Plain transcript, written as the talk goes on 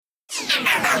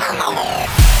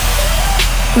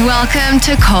Welcome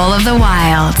to Call of the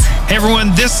Wild. Hey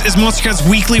everyone, this is Monstercat's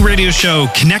weekly radio show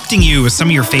connecting you with some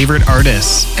of your favorite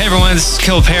artists. Hey everyone, this is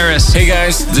Kill Paris. Hey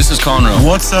guys, this is Conroe.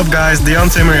 What's up guys, Dion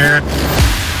Timmer here.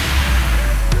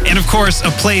 And of course, a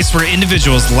place where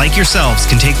individuals like yourselves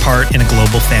can take part in a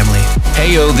global family.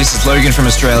 Hey yo, this is Logan from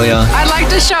Australia. I'd like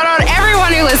to shout out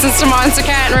everyone who listens to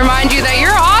Monstercat and remind you that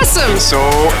you're awesome. So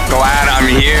glad I'm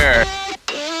here.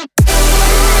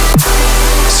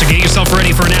 So get yourself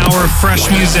ready for an hour of fresh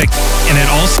music, and it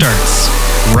all starts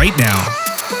right now.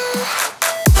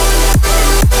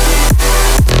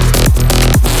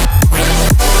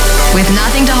 With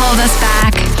nothing to hold us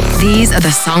back, these are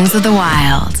the songs of the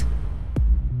wild.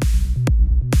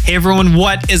 Hey everyone,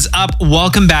 what is up?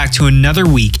 Welcome back to another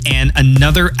week and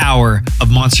another hour of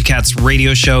Monstercat's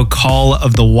radio show, Call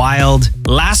of the Wild.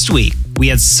 Last week, we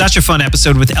had such a fun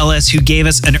episode with LS, who gave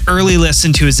us an early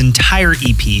listen to his entire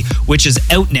EP, which is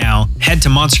out now. Head to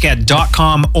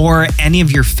monstercat.com or any of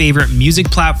your favorite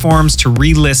music platforms to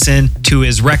re-listen to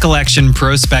his Recollection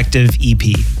Prospective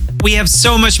EP. We have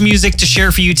so much music to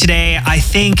share for you today. I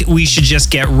think we should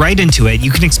just get right into it. You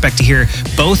can expect to hear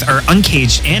both our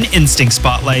Uncaged and Instinct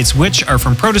spotlights, which are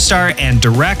from Protostar and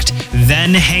Direct.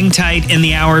 Then hang tight in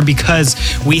the hour because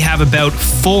we have about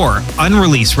 4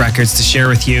 unreleased records to share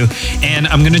with you, and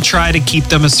I'm going to try to keep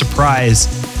them a surprise.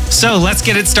 So let's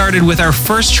get it started with our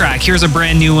first track. Here's a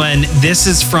brand new one. This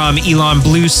is from Elon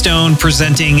Bluestone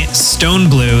presenting Stone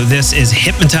Blue. This is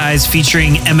Hypnotize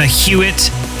featuring Emma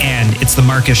Hewitt, and it's the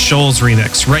Marcus Scholes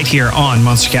remix right here on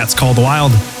Monstercat's Call the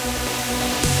Wild.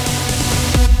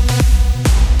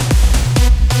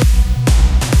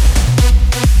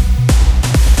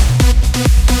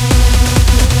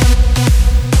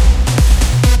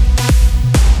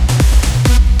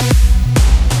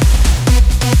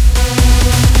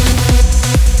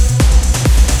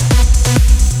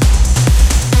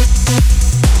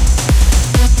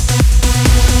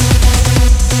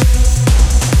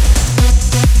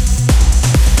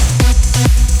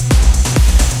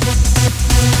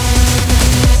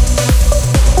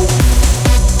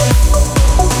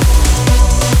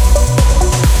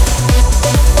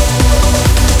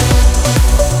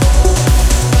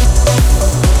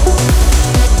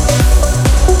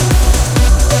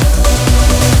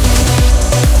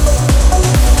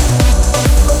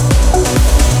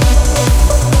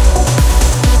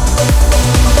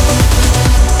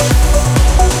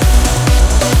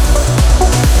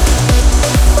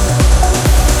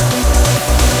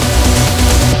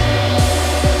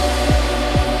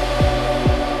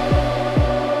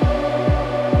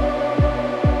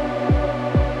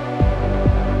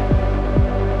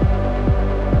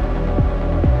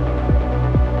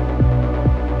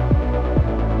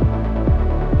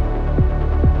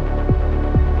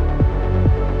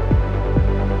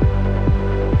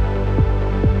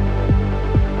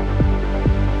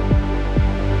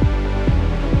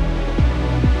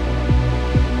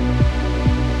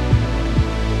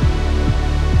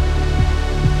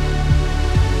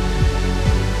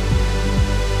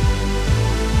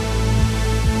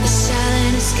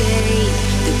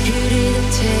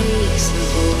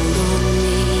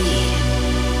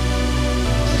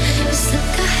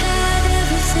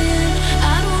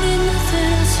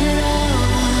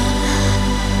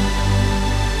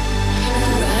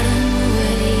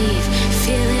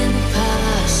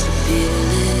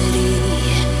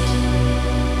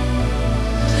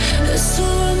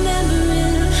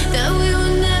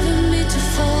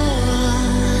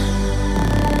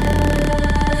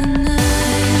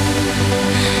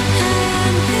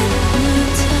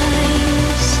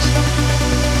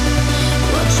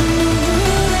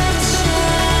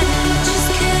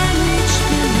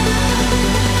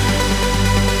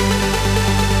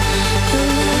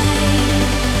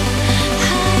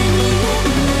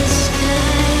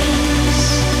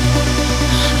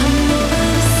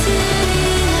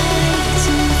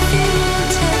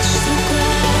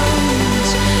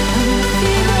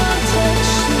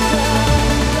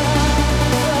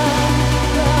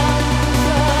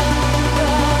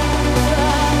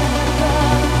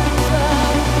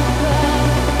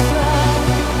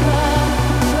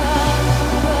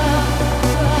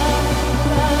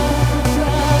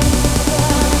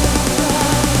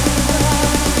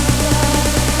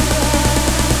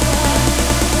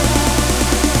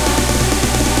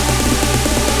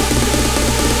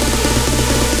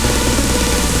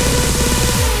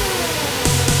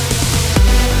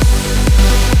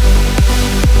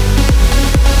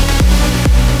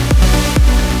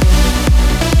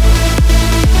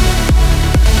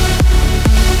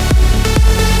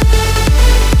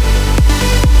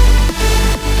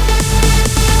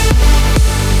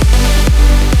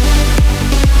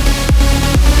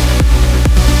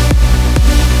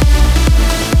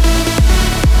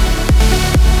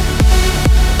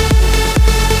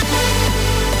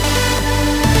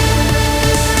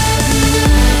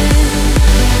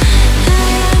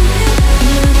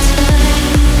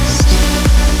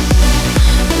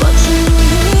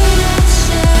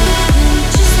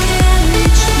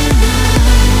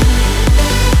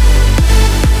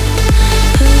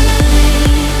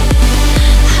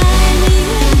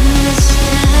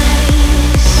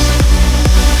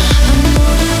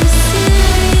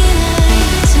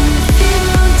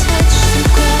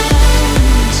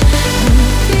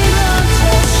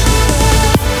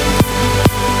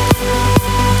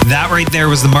 right there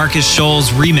was the Marcus Scholes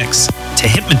remix to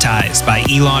Hypnotize by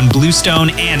Elon Bluestone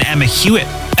and Emma Hewitt,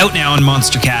 out now on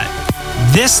Monstercat.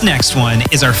 This next one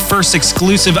is our first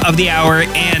exclusive of the hour,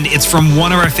 and it's from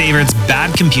one of our favorites,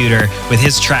 Bad Computer, with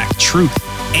his track Truth.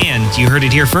 And you heard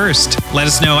it here first. Let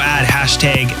us know at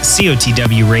hashtag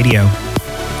COTW Radio.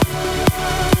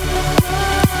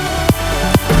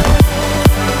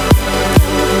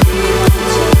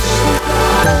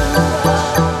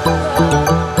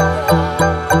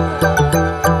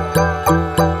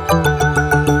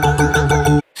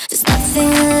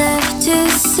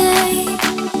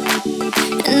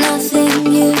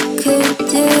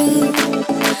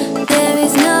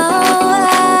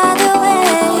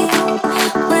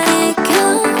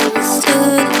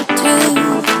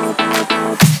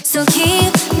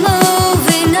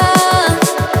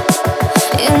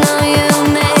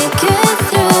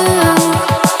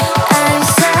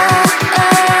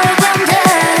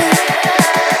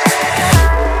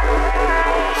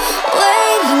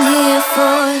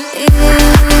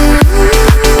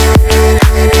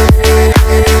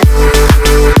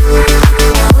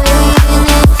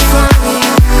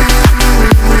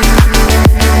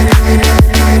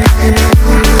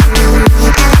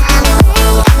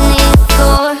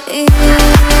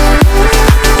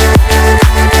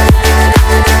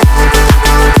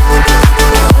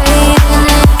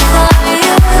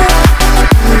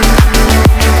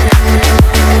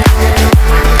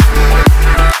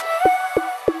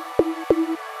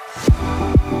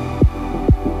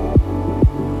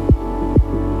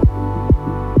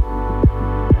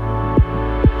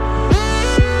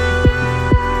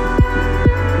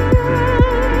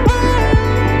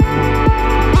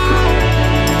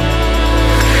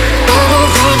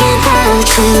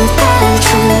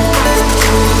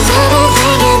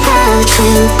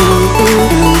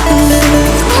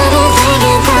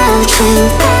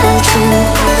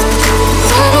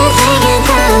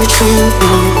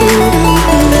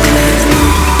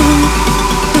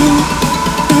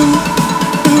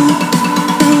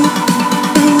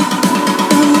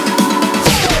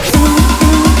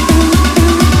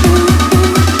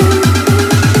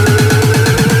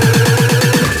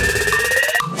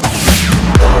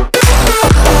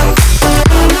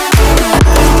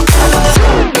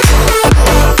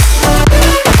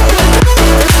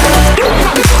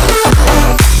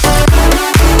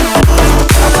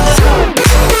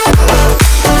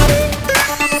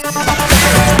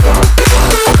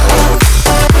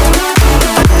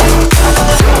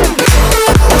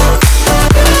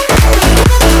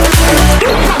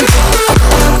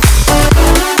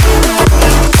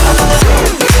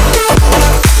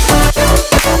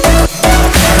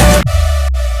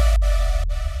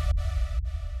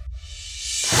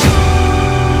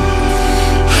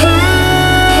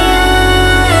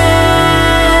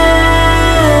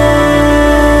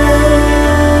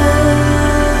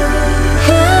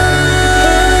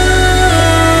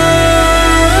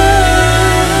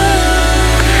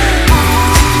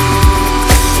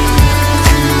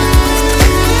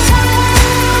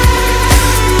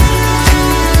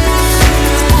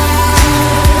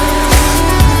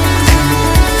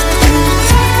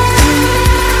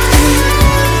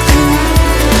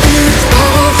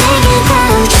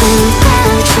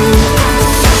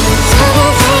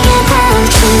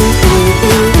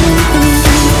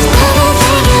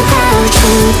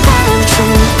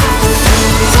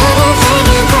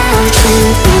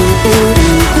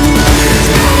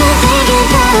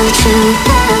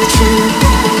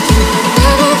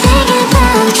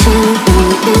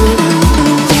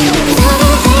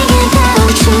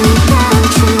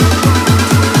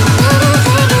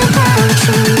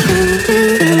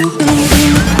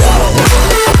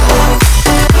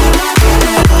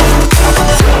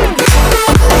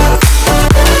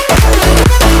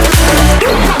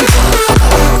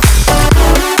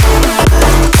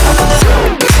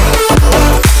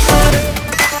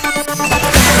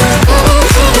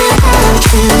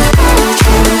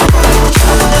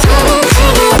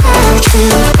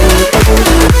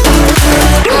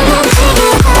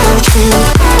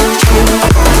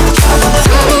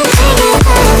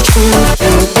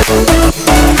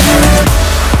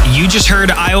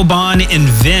 And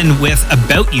Vin with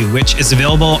About You, which is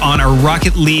available on our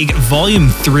Rocket League Volume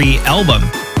 3 album.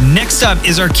 Next up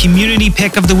is our community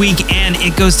pick of the week, and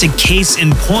it goes to Case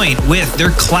in Point with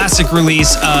their classic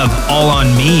release of All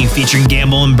on Me featuring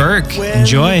Gamble and Burke.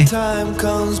 Enjoy. When time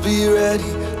comes, be ready.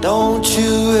 Don't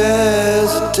you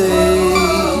hesitate.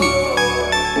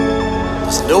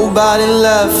 There's nobody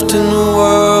left in the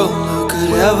world who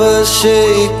could ever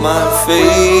shake my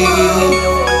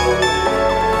faith.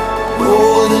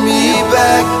 Holding me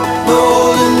back,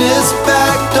 holding this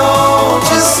back door.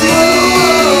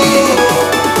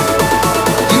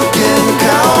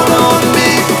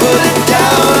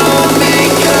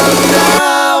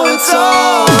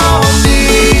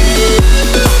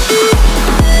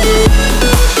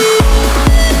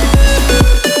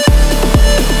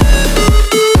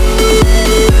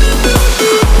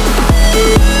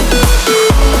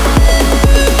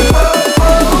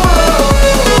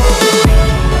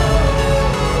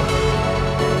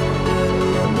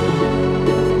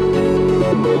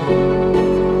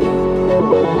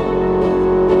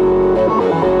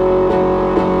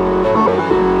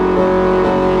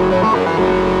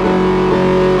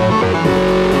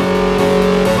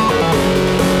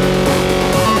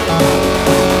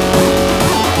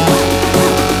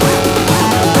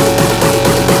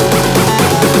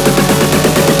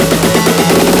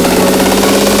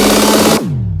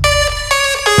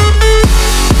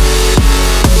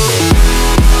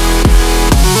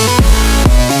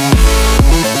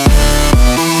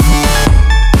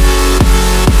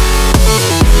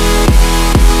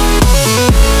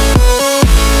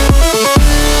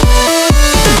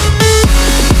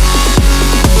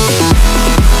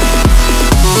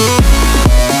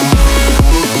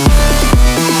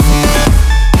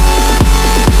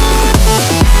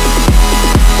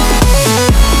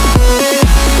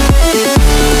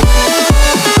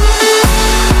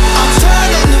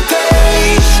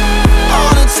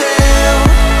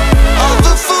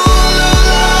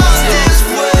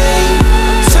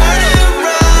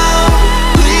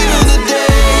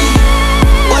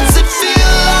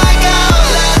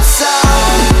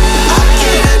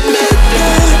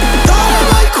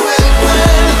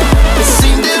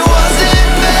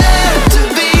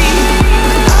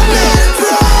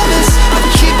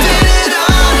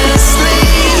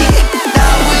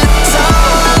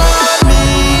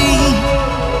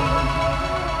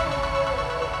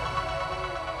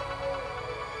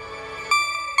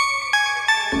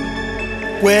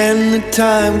 When the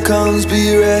time comes,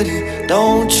 be ready,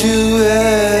 don't you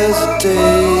hesitate.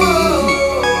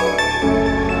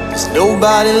 There's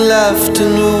nobody left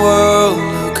in the world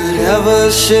who could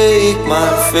ever shake my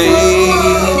faith.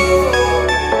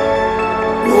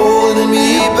 No holding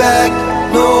me back,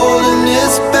 no holding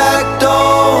this back,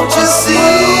 don't you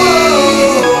see?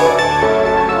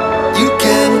 You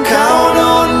can count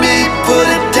on me, put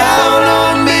it down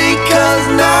on me, 'cause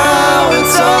now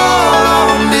it's all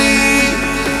on me.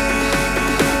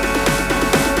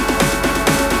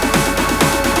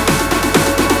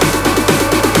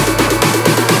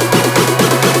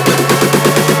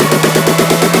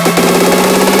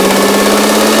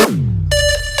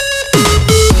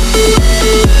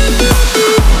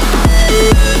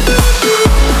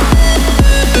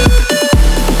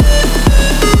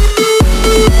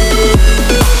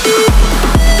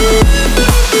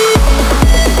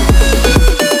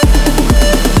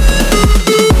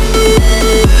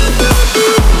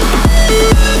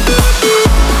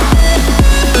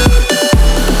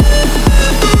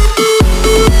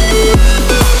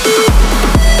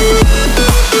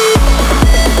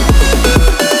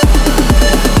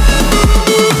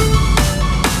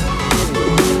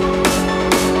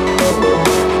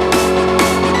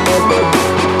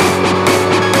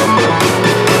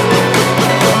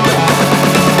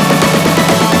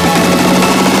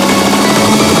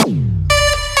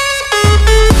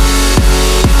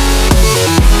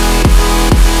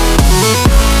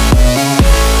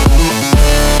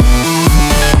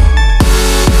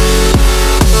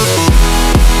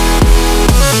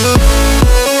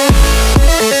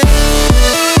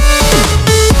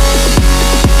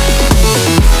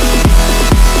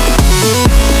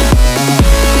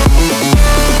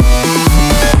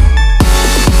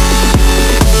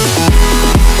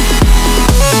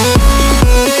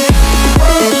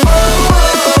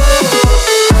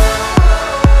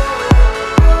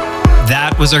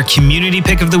 Was our community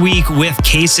pick of the week with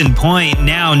Case in Point.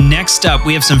 Now, next up,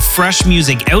 we have some fresh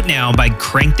music out now by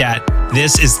Crankdat.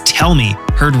 This is Tell Me,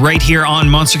 heard right here on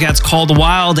Monstercat's Call the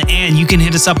Wild, and you can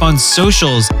hit us up on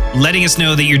socials, letting us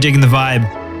know that you're digging the vibe.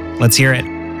 Let's hear it.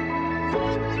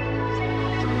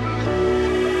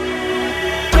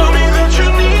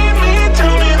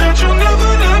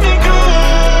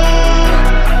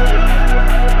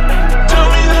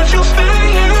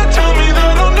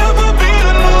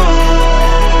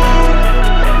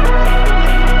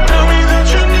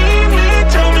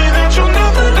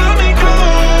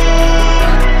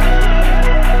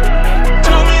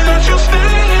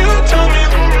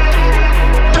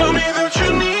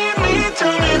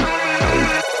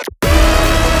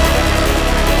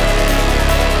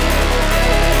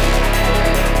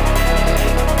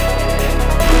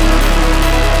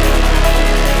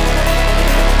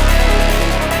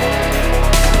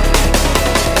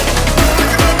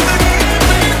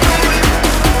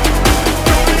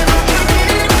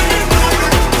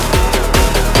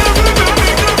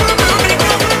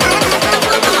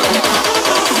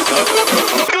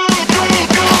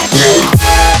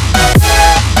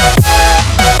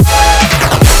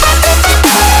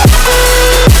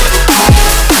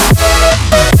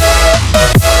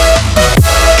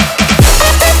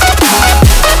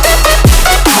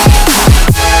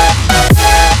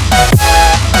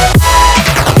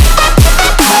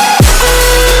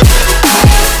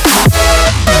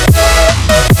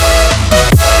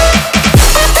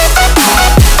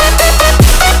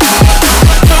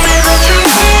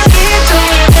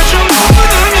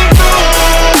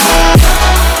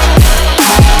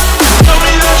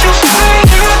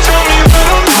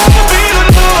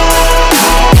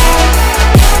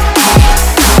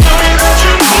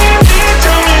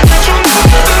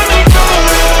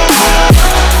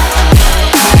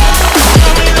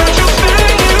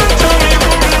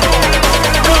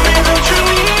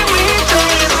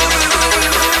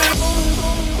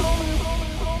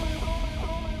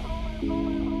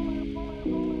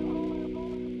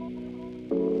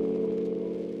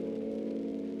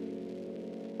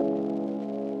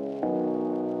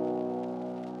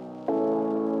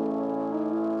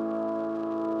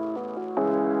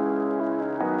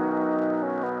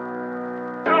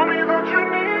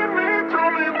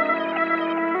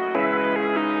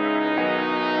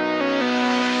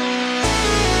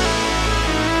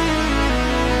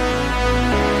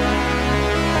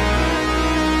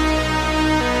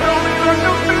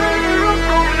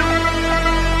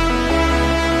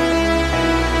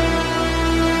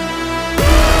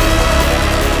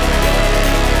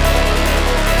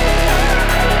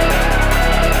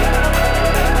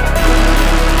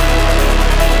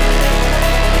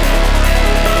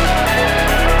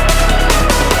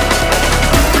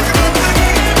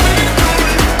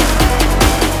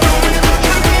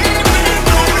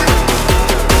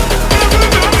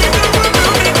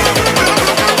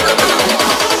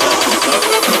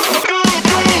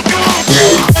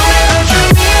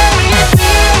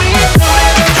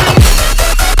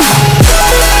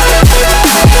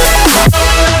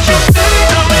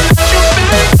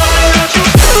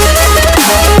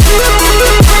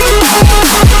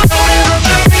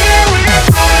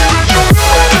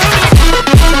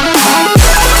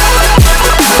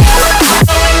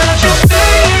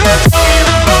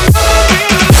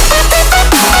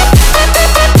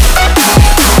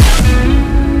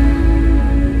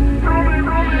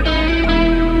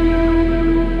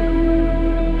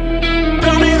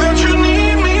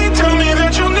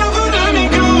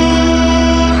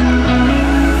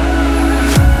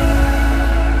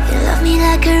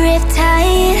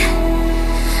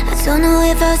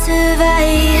 if I'll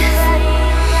survive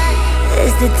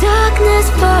as the darkness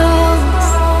falls.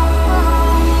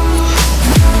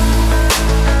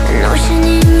 An ocean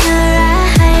in your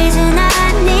eyes, and I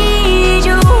need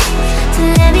you to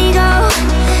let me go,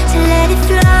 to let it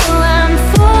flow. I'm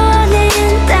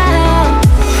falling down.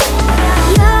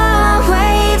 Your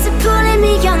waves are pulling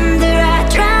me under. I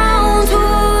drown to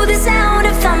the sound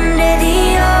of thunder.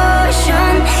 The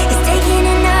ocean is taking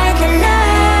another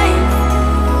life.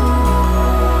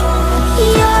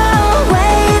 Your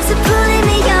waves are pulling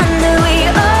me under. We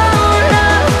all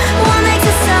know what makes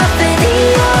us suffer. The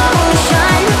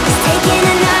ocean is taking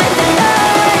another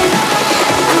life.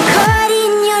 I'm caught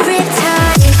in your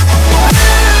riptide.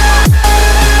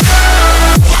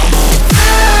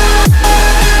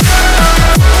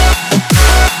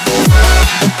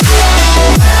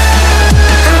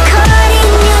 I'm caught in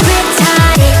your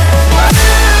riptide.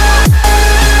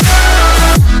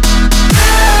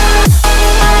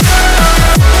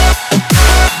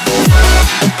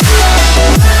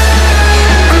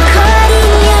 I'm caught in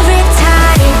your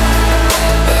riptide.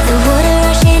 The water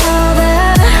rushing over.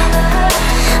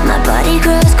 My body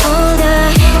grows colder,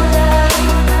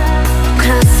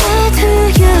 closer to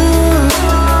you.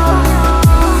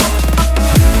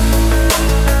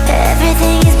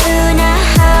 Everything is blue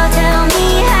now. Tell me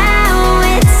how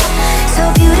it's so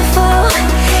beautiful.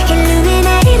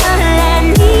 Illuminate all I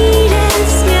need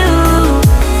is you.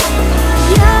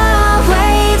 Your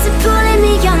waves are pulling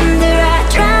me under. I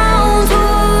drown to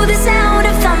the sound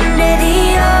of thunder. The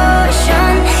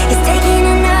ocean is taking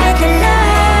another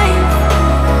life.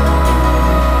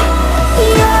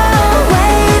 Your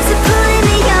waves are pulling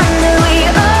me under. We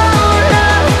all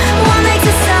know what makes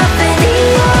us suffer. The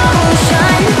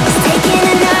ocean is taking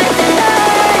another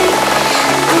life.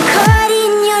 I'm caught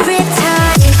in your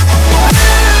riptide.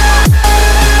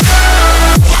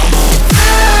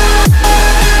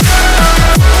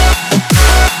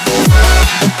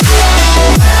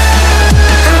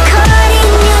 I'm caught in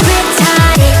your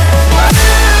riptide.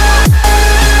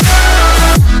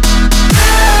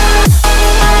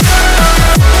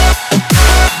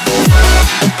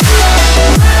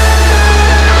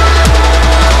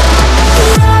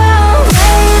 Your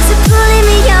waves are pulling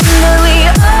me under. We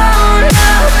all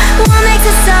know what makes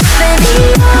us suffer. The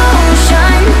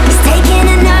ocean is taking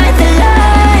another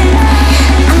life.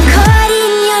 I'm caught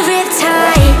in your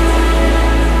riptide.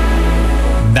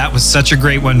 That was such a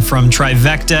great one from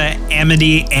Trivecta,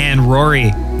 Amity, and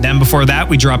Rory. Then before that,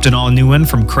 we dropped an all-new one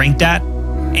from Crankdat.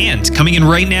 And coming in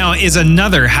right now is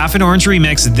another Half an Orange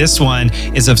remix. This one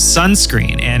is of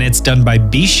Sunscreen, and it's done by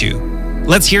Bishu.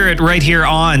 Let's hear it right here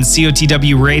on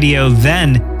COTW Radio.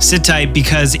 Then sit tight,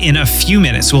 because in a few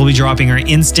minutes, we'll be dropping our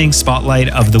Instinct Spotlight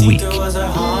of the Week. There was a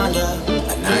Honda,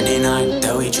 a 99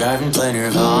 that we drive and play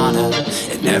Nirvana.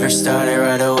 It never started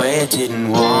right away, it didn't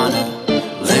wanna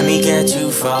let me get too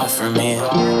far from here.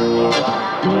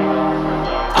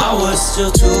 I was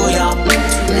still too young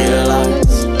to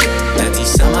realize that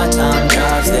these summertime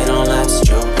drives, they don't last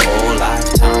your whole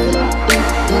lifetime.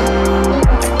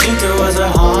 I think there was a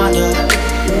Honda.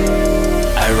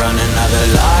 I run another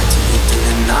lot to get through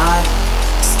the night.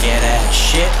 Scared as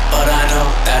shit, but I know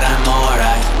that I'm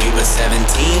alright. We were 17,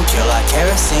 pure like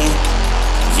kerosene.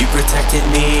 You protected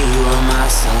me, you were my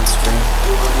sunscreen.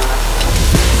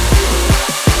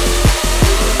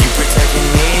 You protected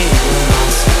me, you were my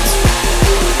sunscreen.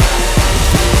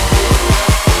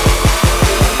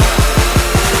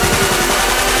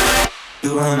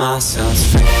 You were my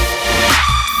sunscreen.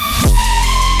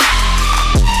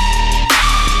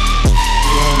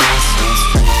 You were my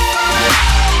sunscreen.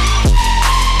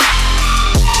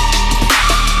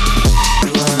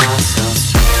 You were my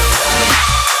sunscreen.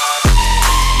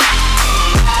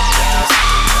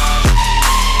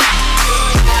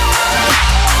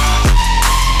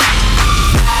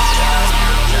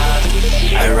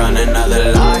 I run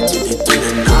another lie to get through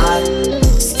the night.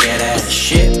 Scared as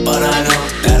shit, but I know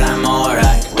that I'm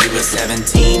alright. We were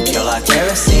 17, pure like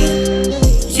kerosene.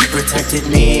 You protected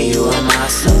me, you were my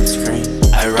sunscreen.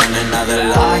 I run another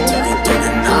lie to get through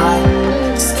the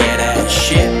night. Scared as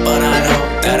shit, but I know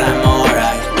that I'm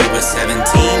alright. We were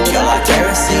 17, pure like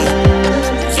kerosene.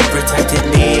 You protected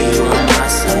me, you were my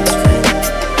sunscreen.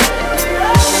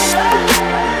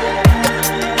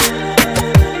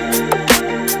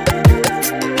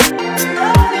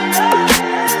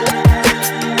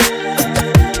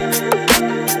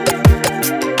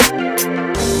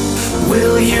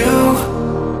 Will you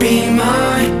be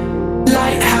my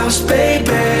lighthouse,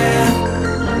 baby?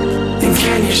 And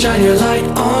can you shine your light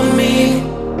on me?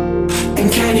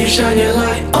 And can you shine your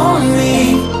light on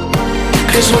me?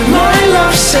 'Cause when my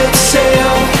love sets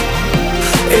sail,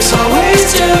 it's always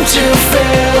doomed to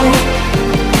fail.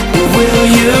 Will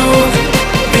you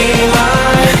be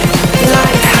my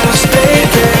lighthouse,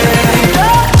 baby?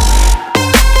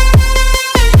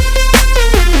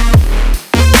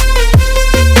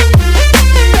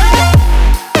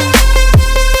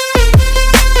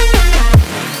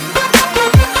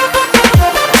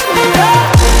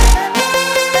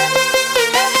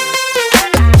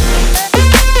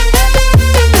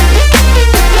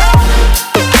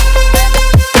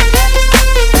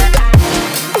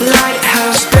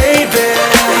 Lighthouse, baby.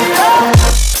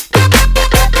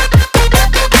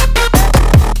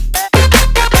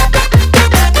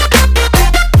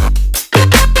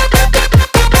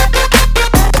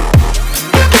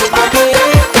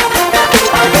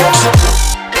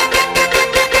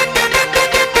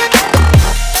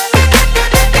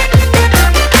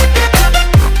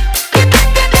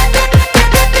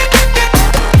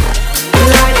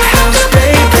 Lighthouse,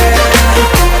 baby.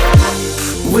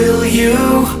 Will you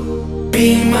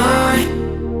be my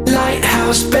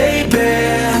lighthouse, baby?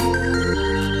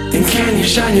 And can you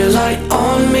shine your light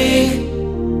on me?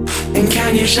 And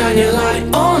can you shine your light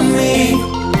on me?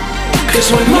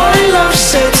 'Cause when my love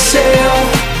sets sail,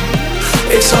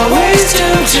 it's always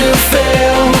doomed to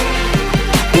fail.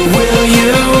 Will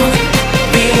you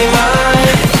be my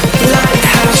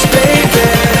lighthouse, baby?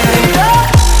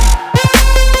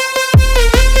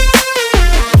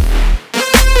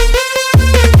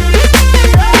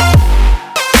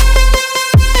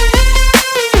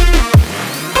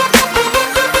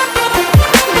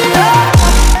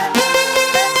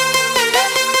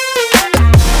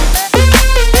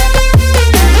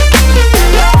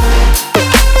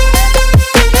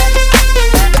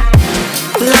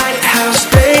 Lighthouse,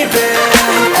 baby.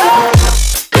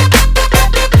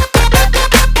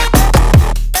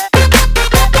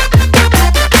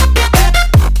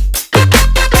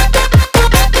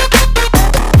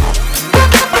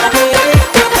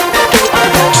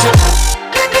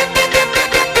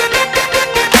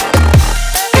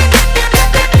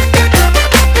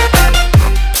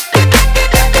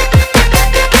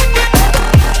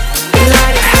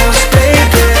 Lighthouse,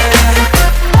 baby.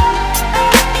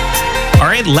 All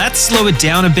right, let's slow it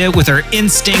down a bit with our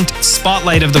Instinct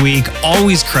Spotlight of the Week,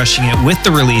 always crushing it with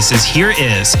the releases. Here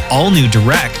is All New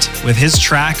Direct with his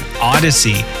track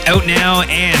Odyssey, out now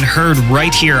and heard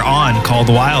right here on Call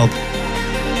the Wild.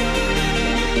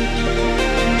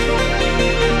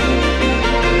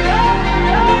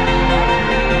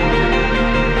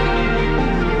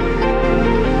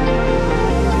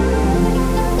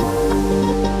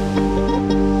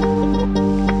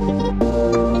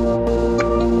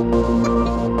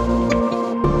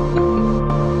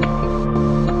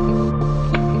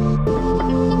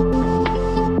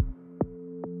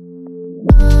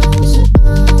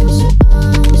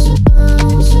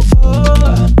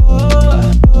 Oh,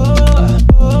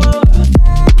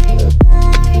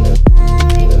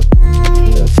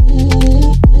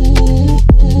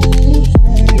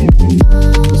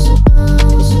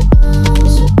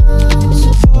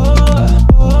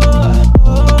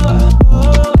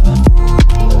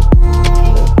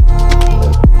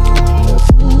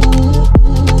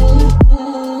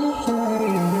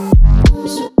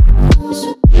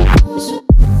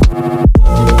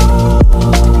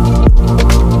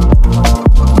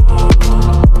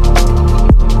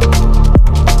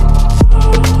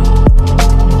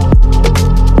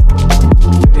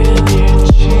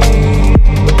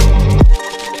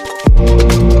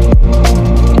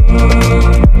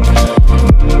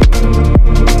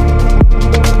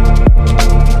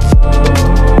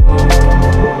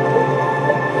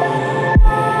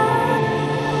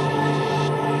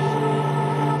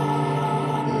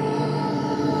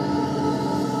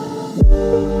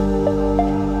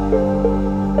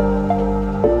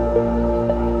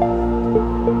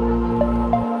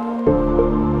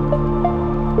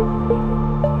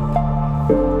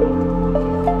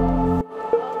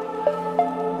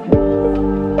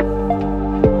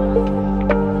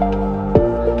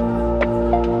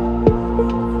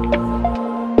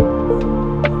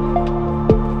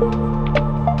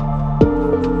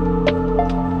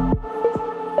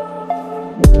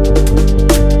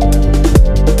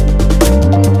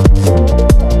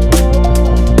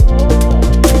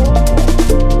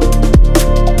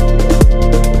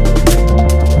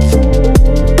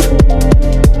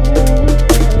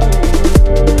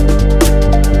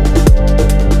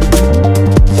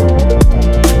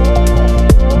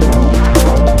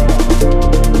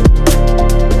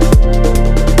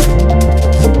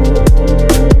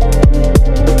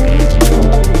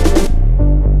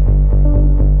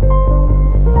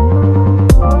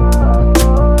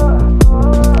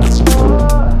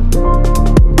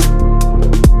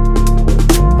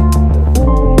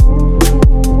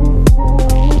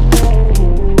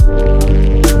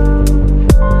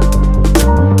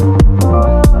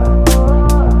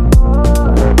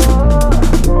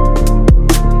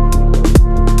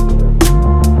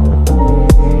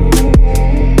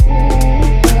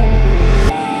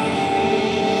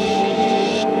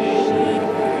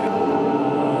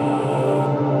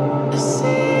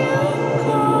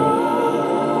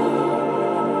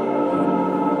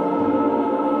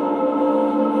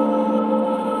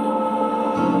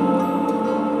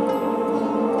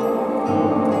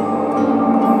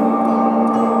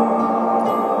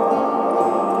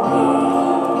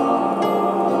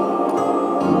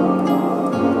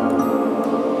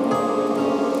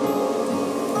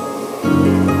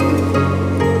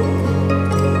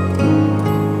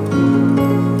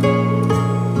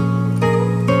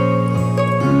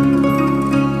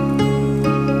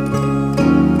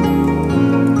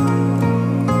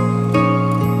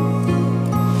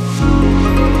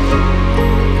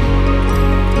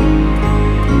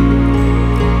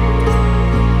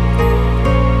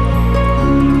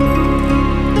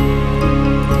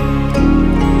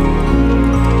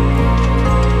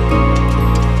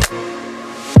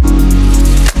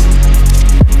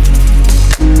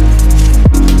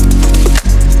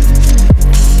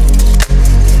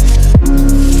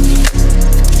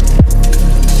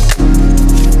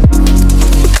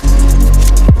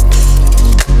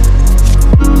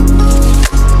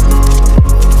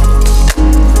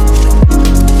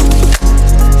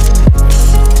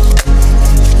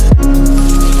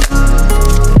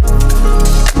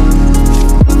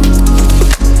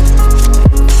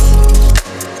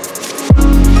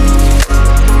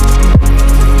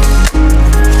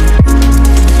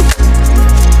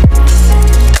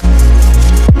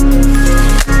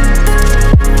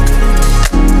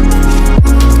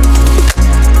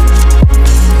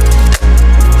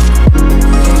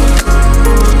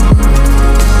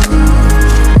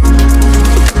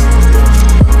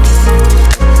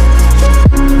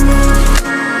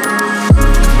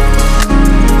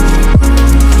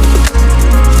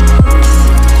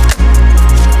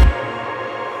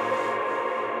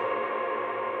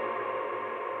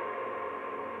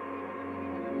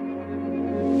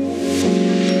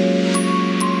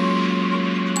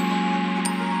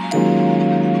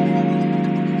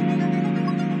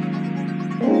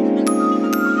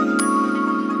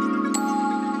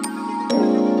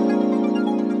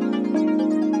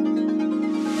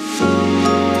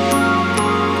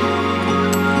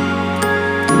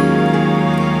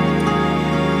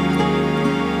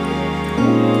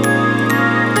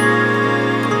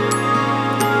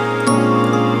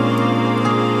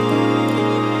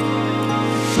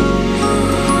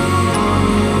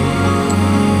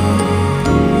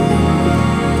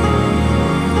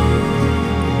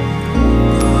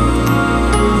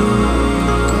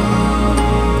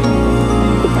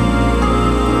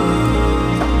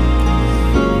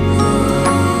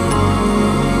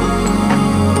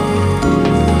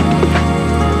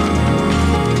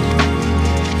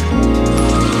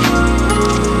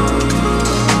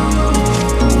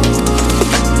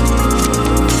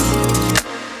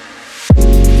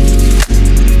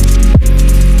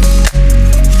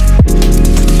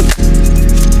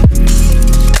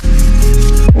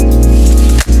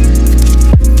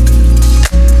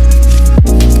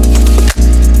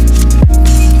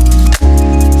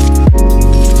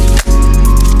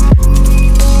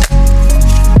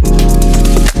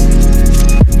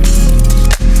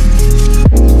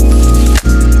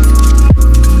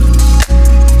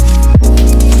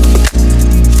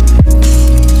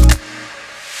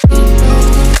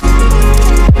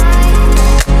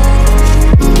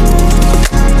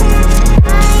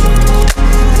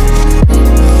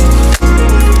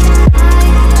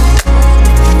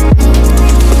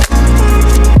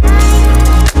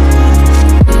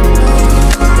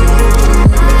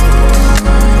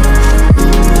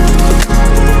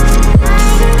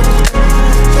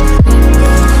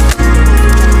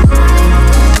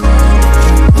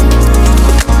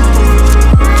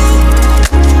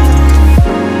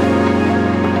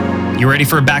 Ready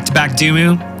for a back-to-back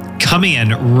Dumu? Coming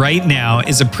in right now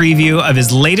is a preview of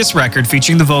his latest record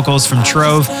featuring the vocals from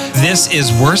Trove. This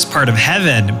is Worst Part of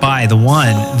Heaven by the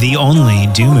one, the only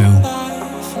Dumu.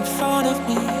 In front of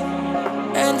me,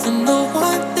 and in the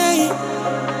one day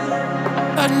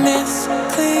I miss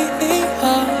cleaning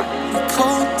up the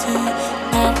cold tea.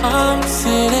 Now I'm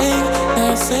sitting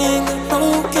there singing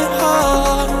broken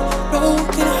heart,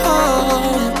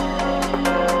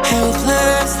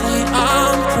 helplessly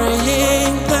I'm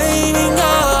praying, blaming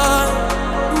God.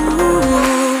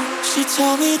 Ooh, she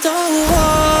told me don't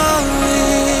worry,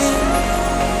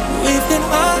 we've been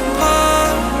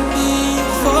apart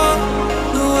before.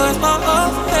 The words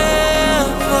of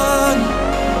heaven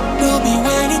will be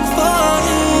waiting for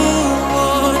you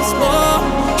once more.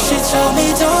 She told me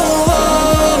don't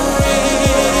worry,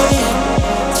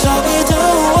 told me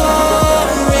don't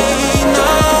worry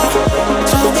now,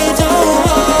 told me don't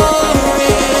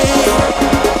worry,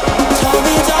 told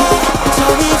me don't.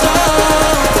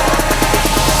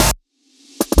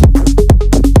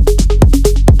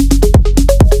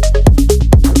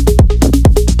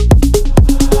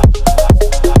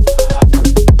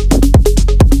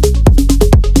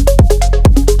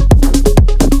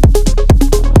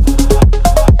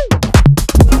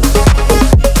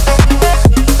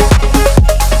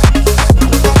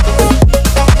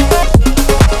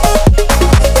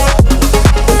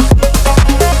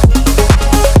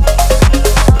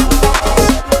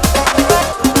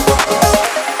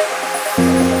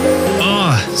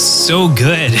 So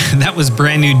good. That was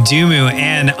brand new Dumu,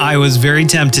 and I was very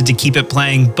tempted to keep it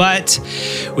playing, but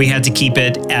we had to keep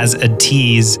it as a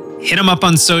tease. Hit him up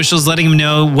on socials, letting him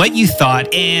know what you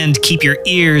thought, and keep your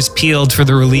ears peeled for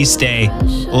the release day.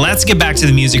 Let's get back to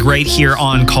the music right here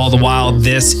on Call the Wild.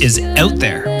 This is Out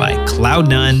There by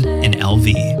Cloud9 and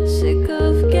LV. Sick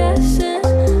of guessing,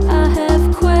 I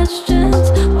have questions.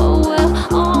 Oh well,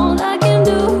 all I can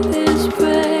do is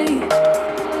pray.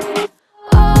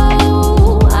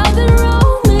 Oh, I've been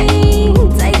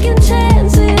roaming, taking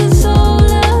chances all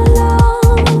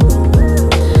along.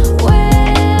 Where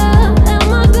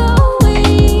am I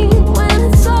going when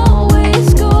it's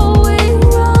always going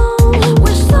wrong?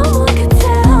 Wish someone could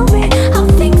tell me how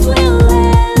things will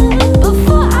end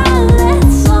before I let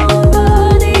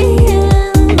somebody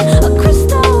in.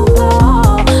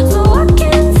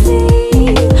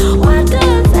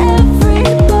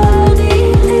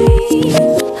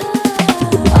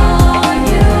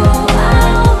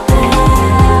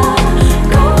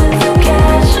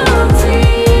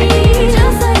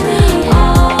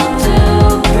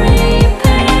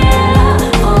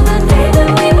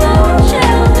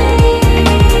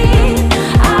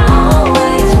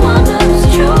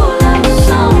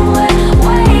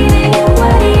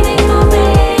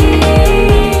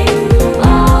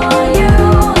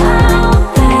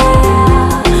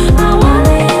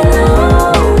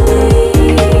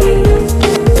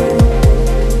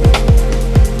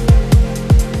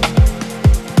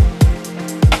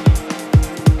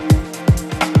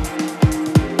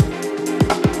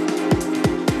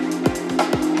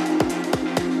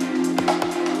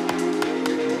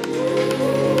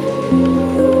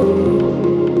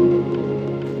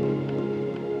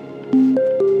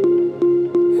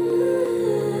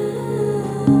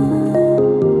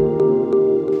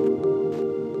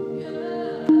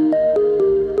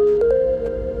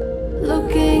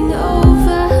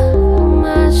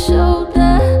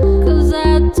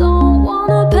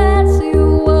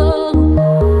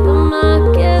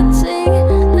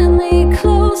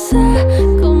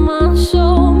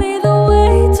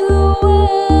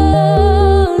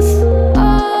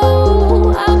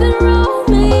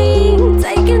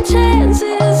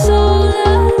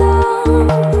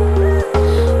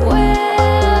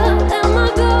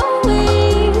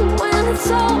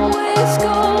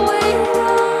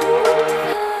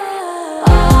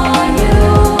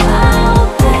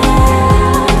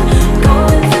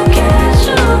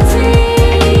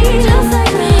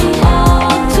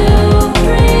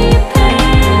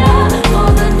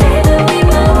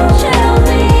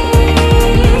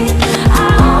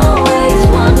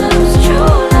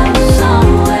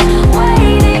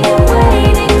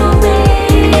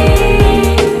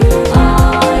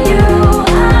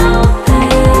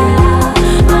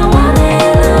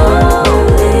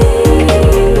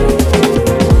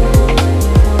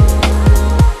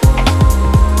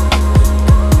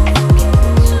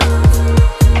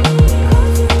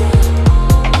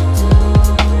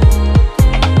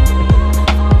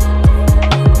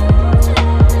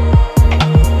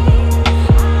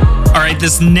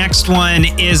 this next one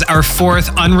is our fourth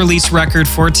unreleased record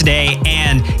for today,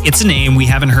 and it's a name we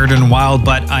haven't heard in a while,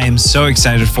 but I am so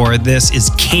excited for it. This is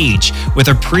Cage with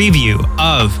a preview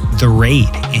of The Raid,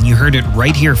 and you heard it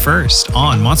right here first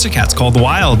on Monstercat's Call the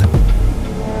Wild.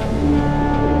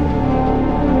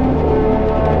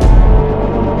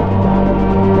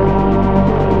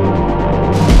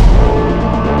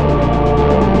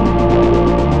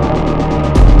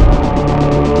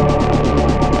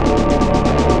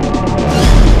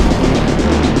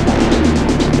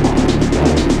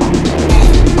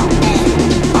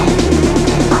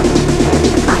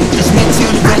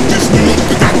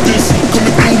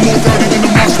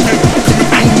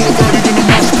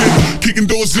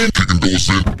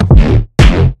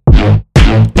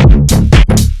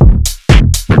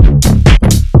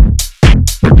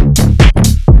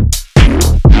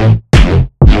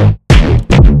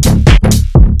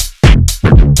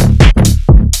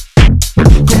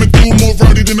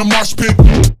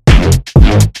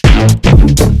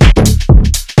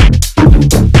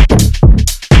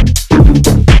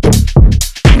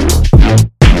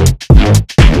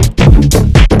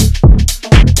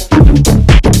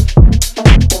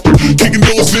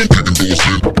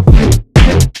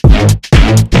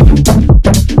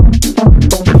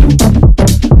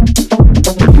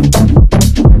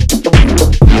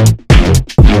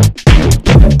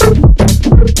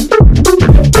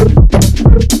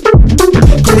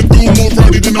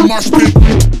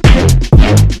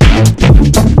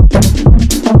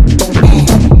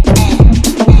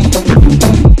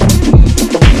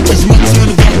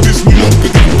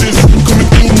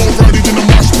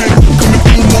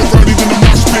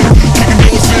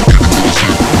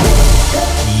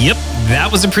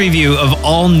 Was a preview of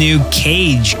all new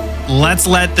Cage. Let's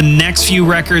let the next few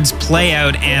records play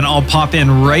out, and I'll pop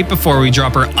in right before we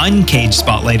drop our uncaged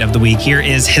spotlight of the week. Here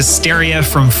is Hysteria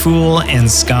from Fool and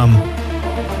Scum.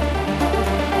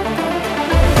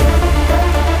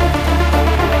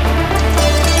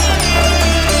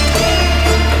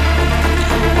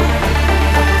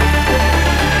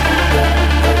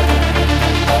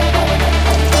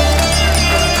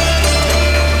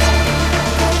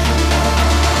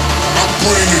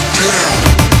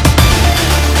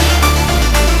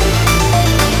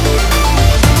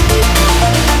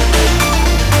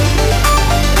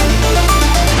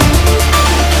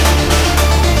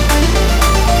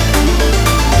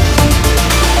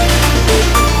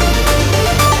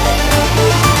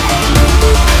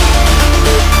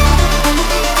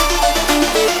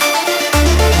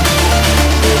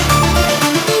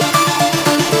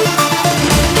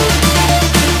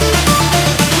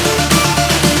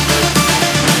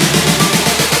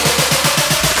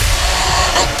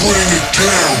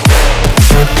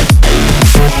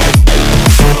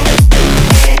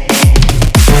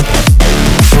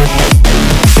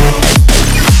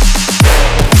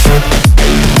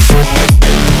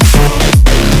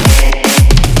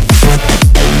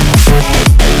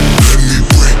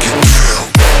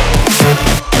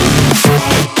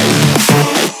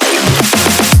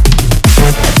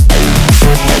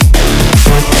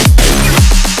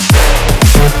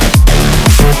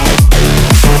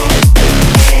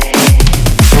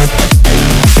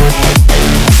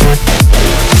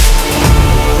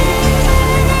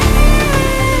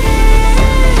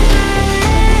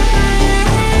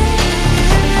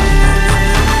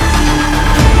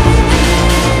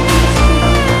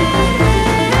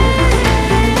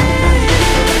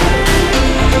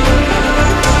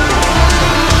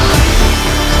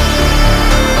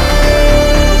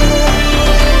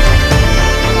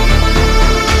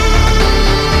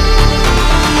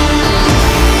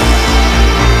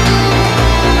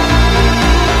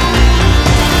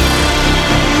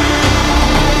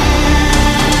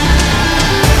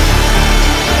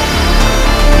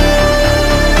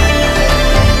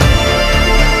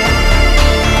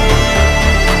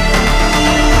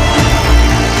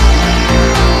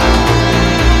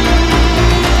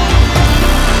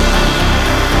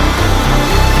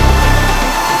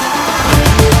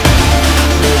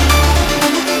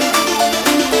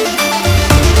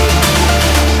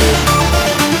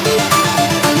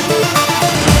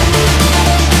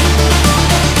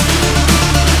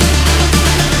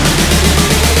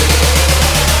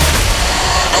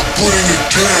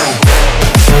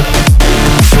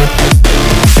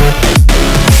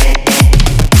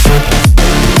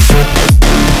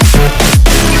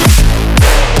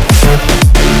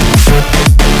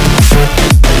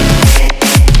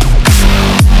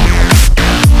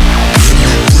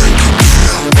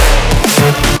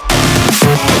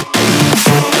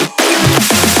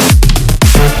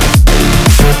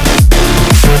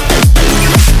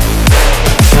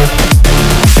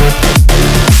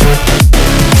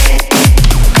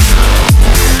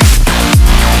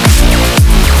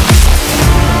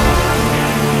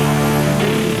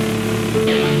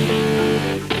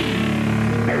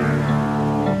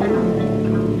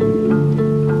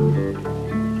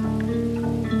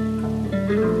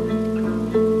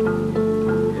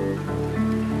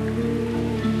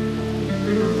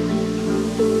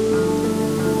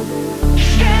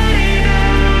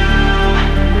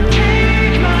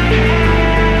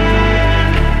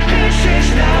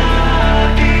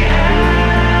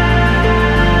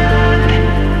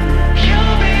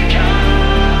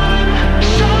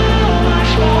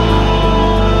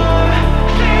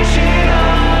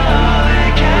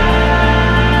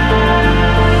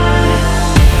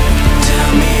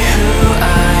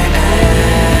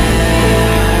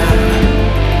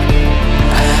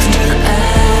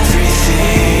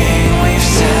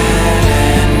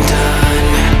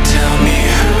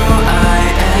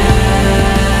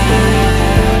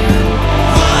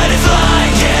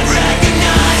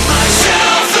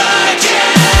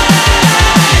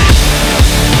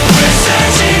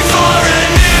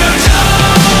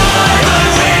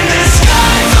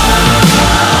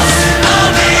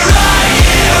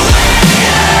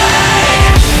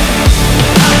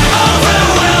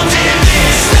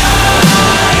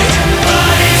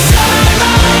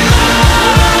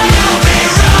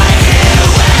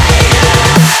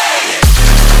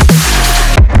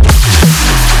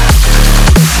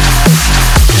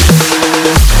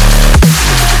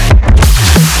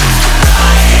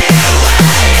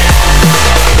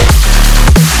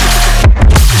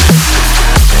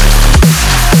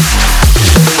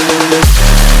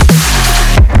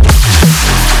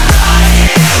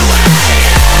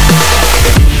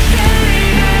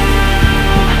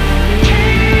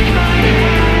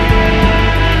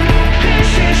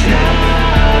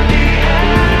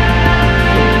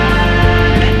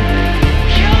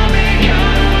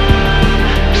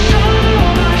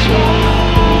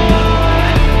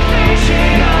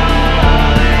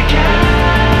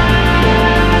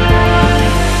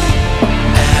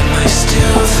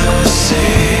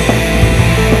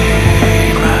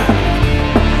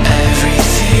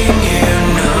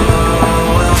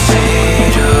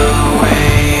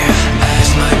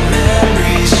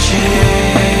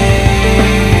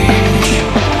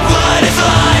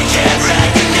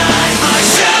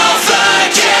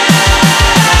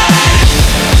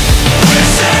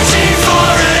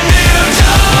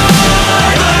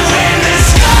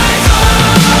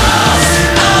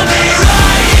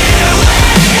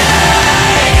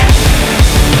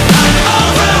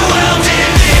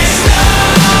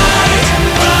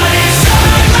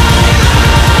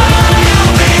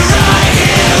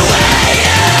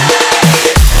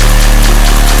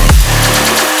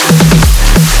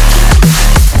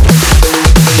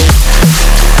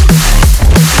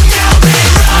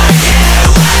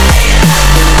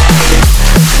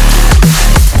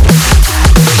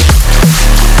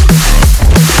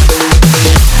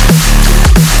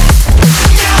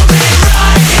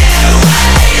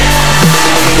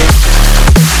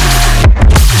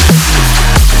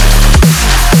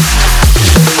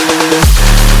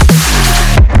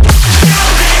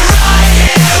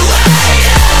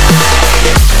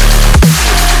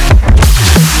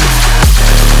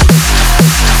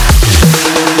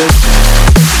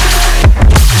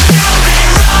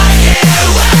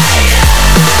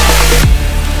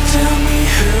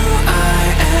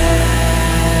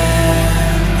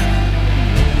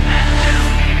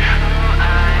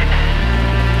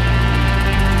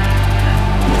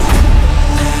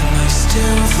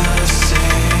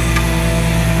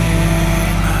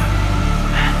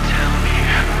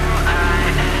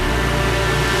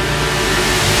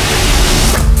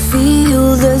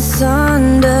 Feel the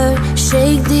thunder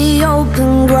shake the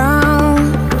open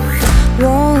ground.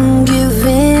 Won't give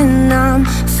in, I'm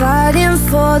fighting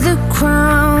for the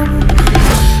crown.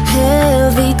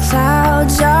 Heavy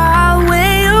clouds are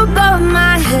way above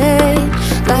my head,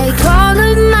 like all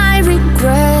of my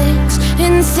regrets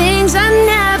and things I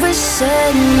never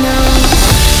said. No,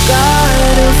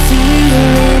 got a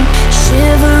feeling,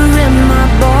 shiver in my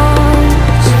bones.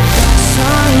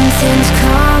 Something's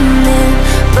coming,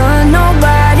 but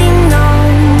nobody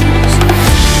knows.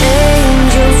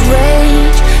 Angels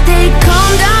rage, they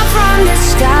come down from the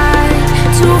sky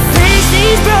to face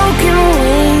these broken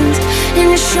wings and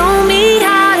show me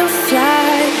how to fly.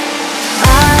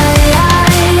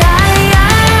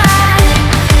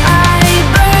 I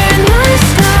burn the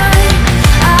sky.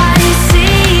 I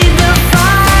see the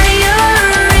fire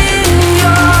in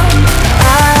your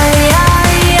eyes.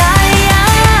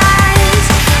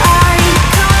 I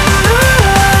come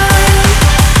alive,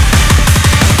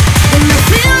 and I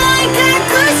feel like I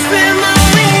could spread my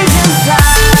wings and fly.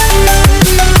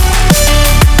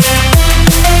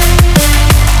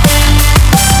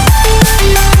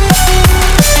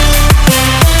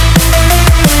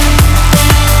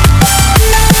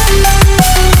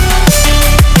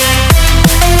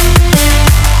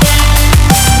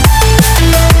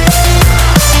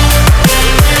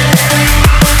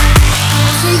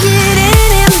 Take it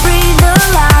in and breathe the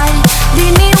light.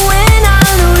 Lead me when I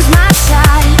lose my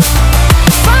sight.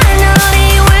 Finally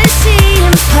we're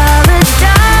seeing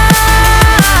paradise.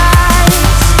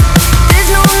 There's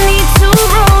no need to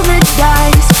roll the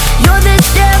dice. You're the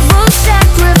devil's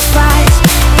sacrifice,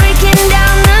 breaking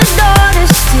down the door to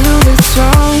steal the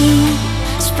throne.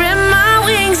 Spread my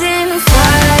wings and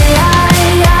fly.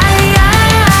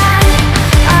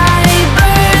 I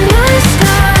burn the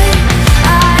sky.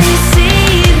 I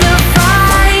see the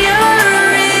fire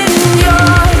in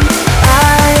your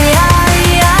eyes.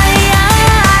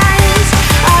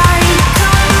 I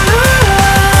come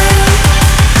alive,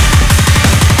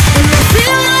 and I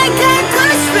feel like I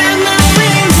could spread my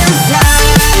wings and fly.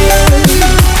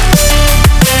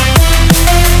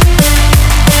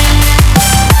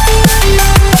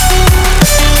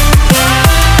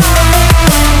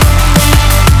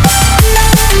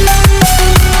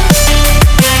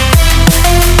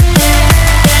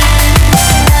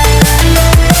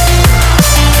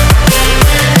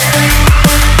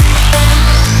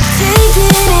 Take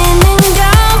it in and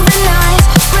galvanize,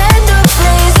 spread the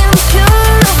blaze and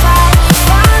purify.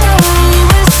 Finally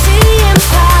we're seeing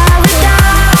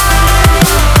paradise.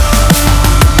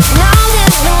 Now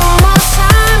there's no more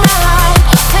time to hide.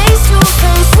 Face to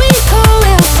face we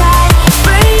coincide,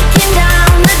 breaking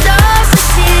down the doors to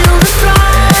seal the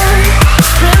throne.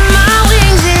 Spread my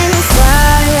wings and fly.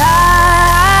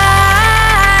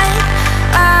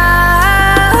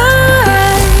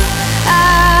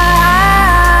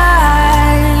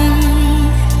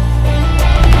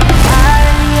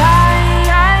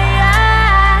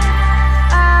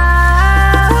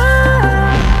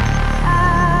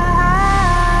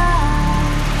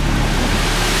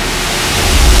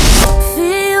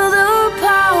 Feel the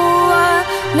power,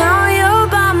 now you're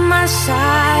by my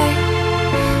side.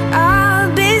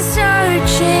 I've been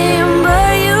searching,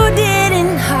 but you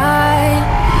didn't hide.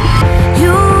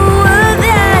 You were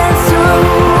there through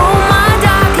all my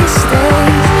darkest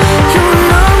days. You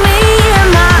look me in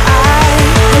my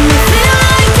eyes, and I feel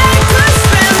like I could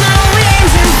spread my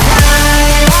wings and fly.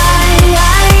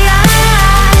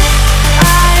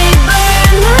 I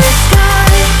burn the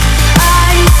sky.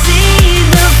 I see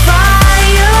the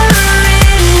fire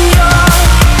in your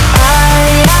eyes.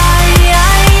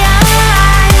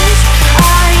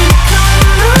 I come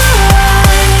alive,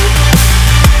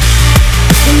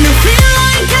 and I feel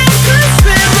like I could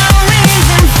spread my wings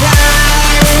and fly.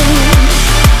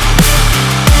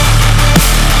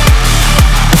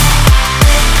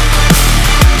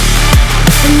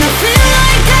 And I feel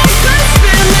like I could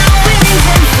spread my wings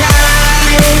and fly.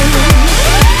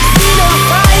 See the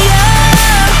fire,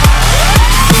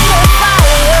 see the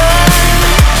fire.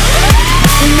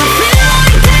 And I feel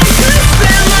like I could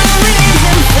spread my wings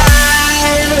and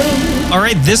fly. All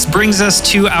right, this brings us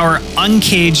to our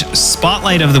Uncaged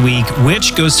Spotlight of the Week,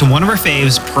 which goes to one of our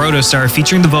faves, Protostar,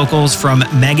 featuring the vocals from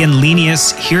Megan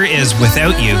Lenius. Here is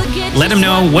Without You. Let him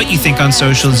know what you think on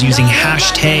socials using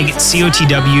hashtag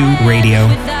COTW Radio.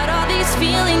 Without all these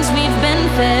feelings we've been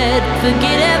fed,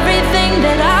 forget everything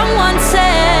that I once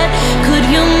said. Could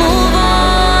you move on?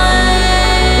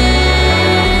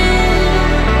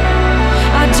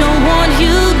 I don't want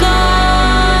you gone.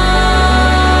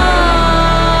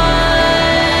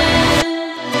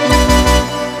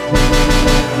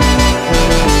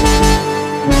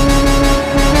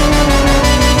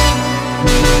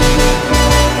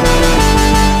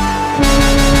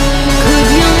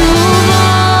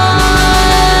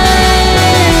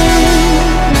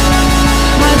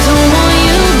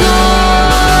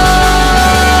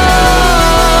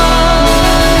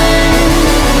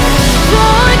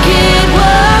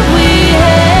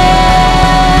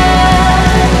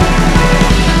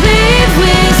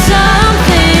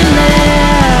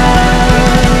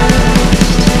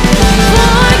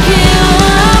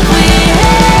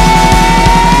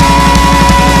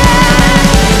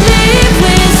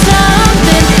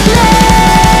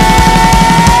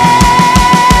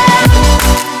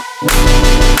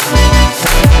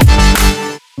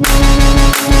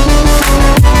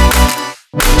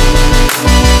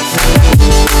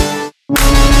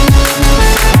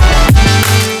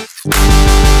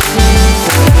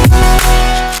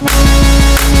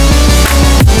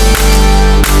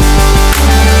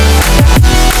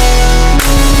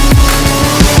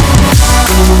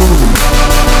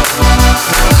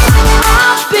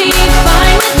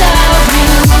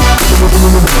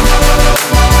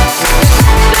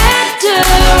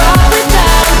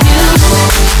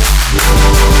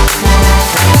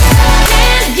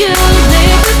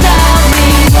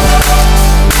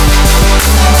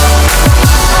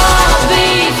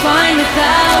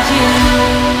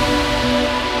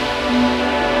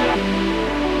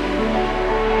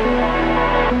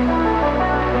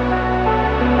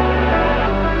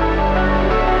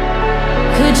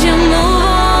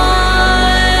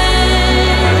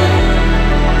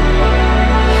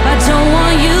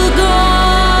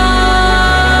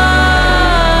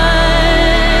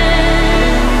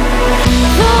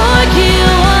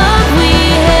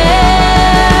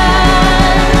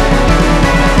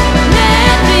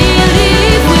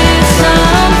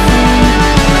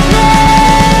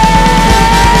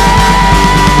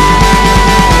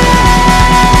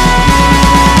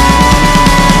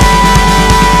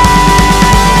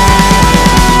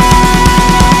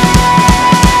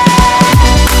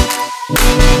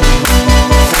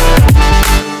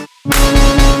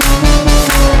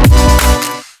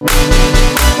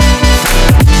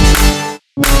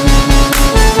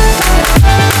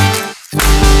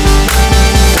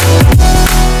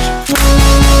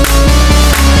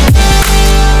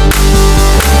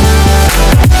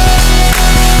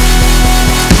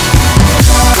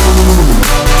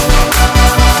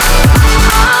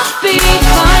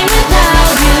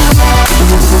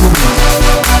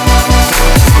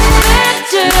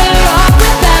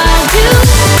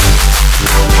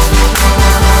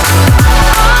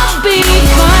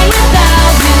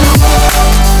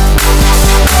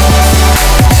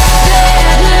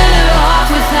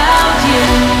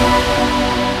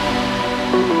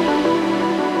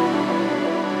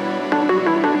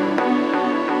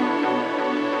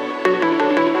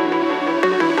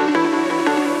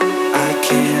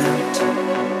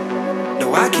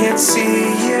 can't see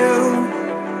you,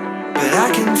 but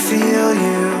I can feel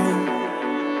you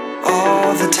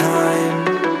all the time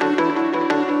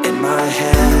in my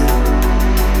head.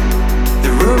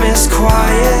 The room is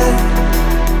quiet,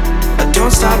 I don't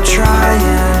stop trying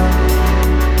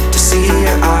to see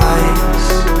your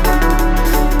eyes,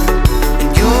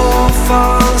 and you'll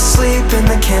fall asleep in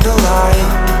the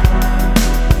candlelight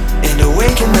and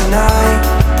awake in the night.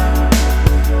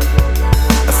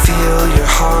 I feel your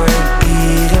heart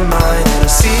beat in mine, and I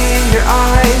see your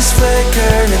eyes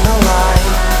flicker in the light.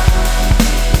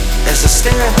 As I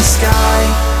stare at the sky,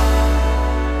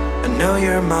 I know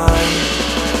you're mine.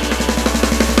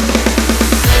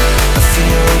 I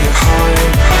feel your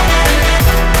heart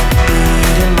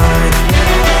beat in mine,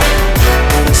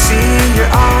 and I see your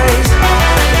eyes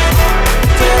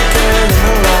flicker in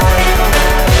the light.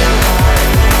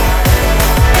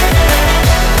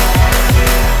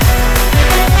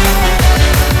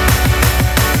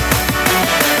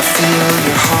 I feel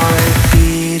your heart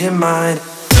beat in mine. I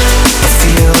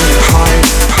feel your heart.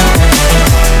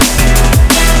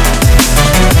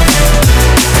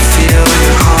 I feel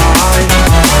your heart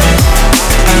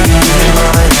beat in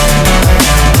mine,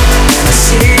 and I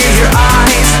see your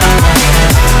eyes.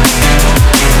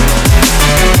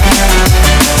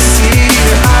 I see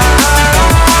your eyes.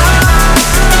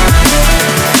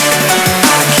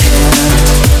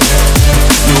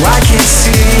 I can't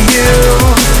see you,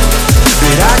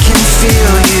 but I can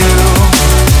feel you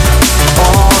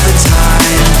all the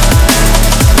time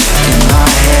in my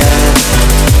head.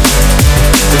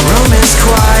 The room is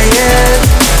quiet,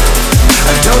 I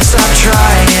don't stop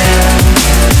trying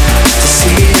to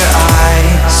see your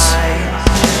eyes.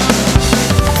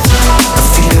 I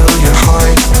feel your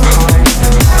heart.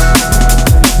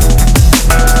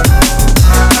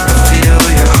 I feel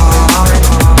your heart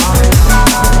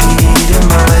beat in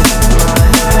mine,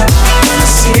 and I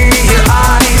see your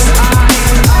eyes.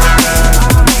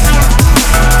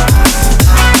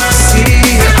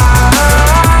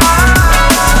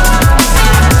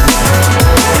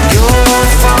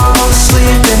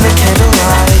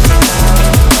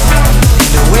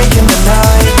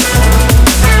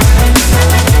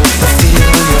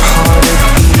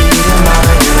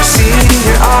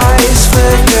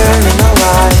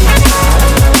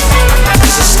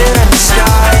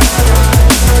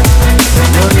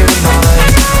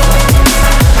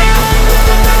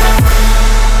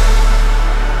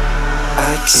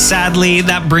 Sadly,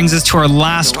 that brings us to our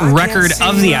last record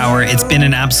of the hour. It's been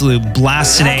an absolute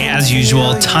blast today, as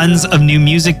usual. Tons of new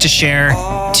music to share.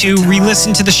 To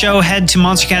re-listen to the show, head to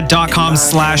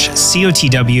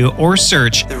monstercat.com/COTW or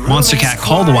search Monstercat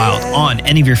Call the Wild on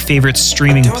any of your favorite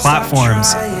streaming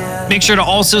platforms. Make sure to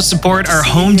also support our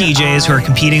home DJs who are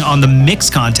competing on the Mix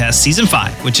Contest Season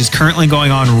 5, which is currently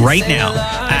going on right now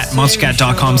at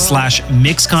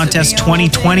monstercat.com/Mix Contest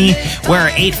 2020,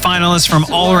 where 8 finalists from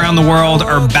all around the world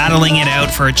are battling it out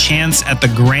for a chance at the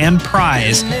grand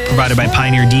prize provided by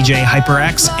Pioneer DJ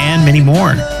HyperX and many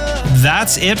more.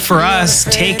 That's it for us.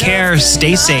 Take care,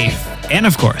 stay safe, and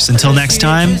of course, until next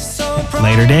time,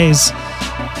 later days.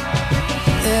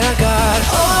 I got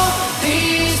all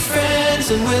these friends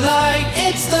and we're like,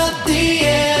 it's not the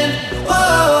end.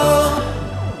 Whoa,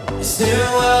 this new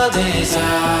world is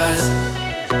ours.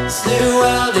 This new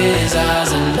world is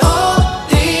ours, and all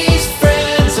these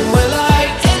friends and we're like,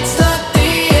 it's not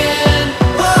the end.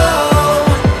 Whoa,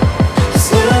 this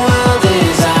new world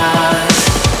is ours.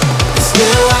 This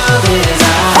new world is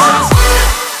ours. This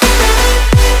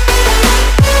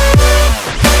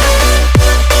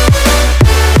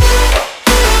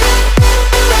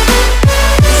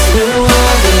new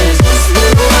world is ours.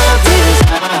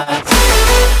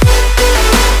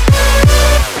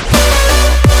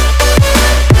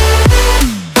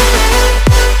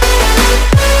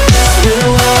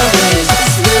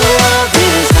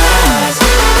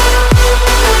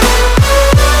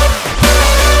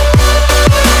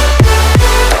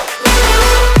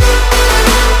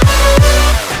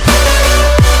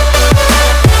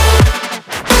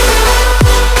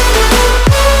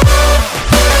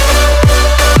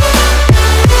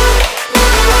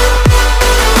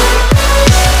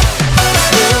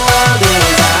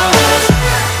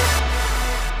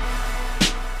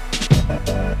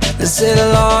 They say the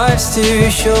life's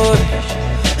too short,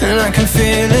 and I can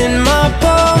feel in my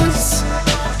bones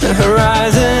the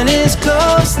horizon is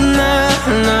close now,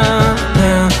 now,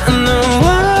 now. And the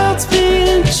world's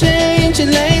been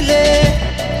changing lately,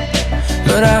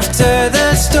 but after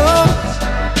the storm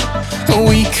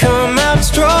we come out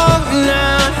strong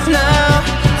now, now.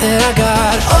 And I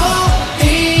got all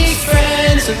these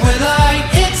friends and we're like,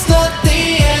 it's not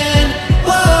the end.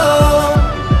 Whoa,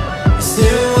 it's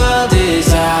new.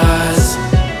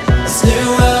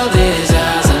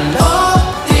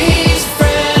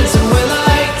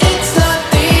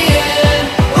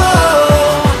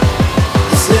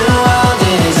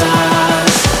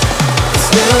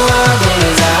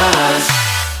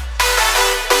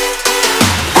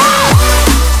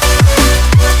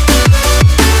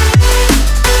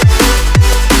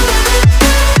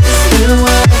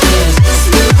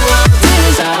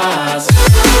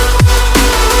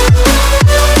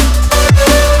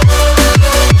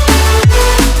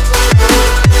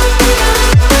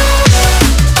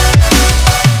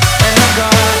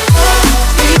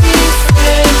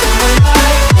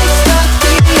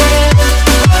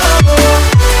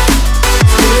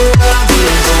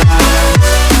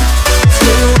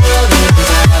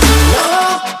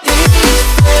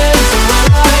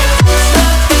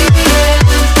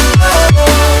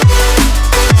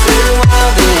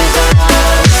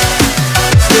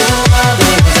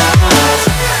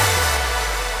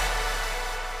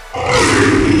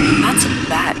 That's a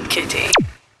bad kitty.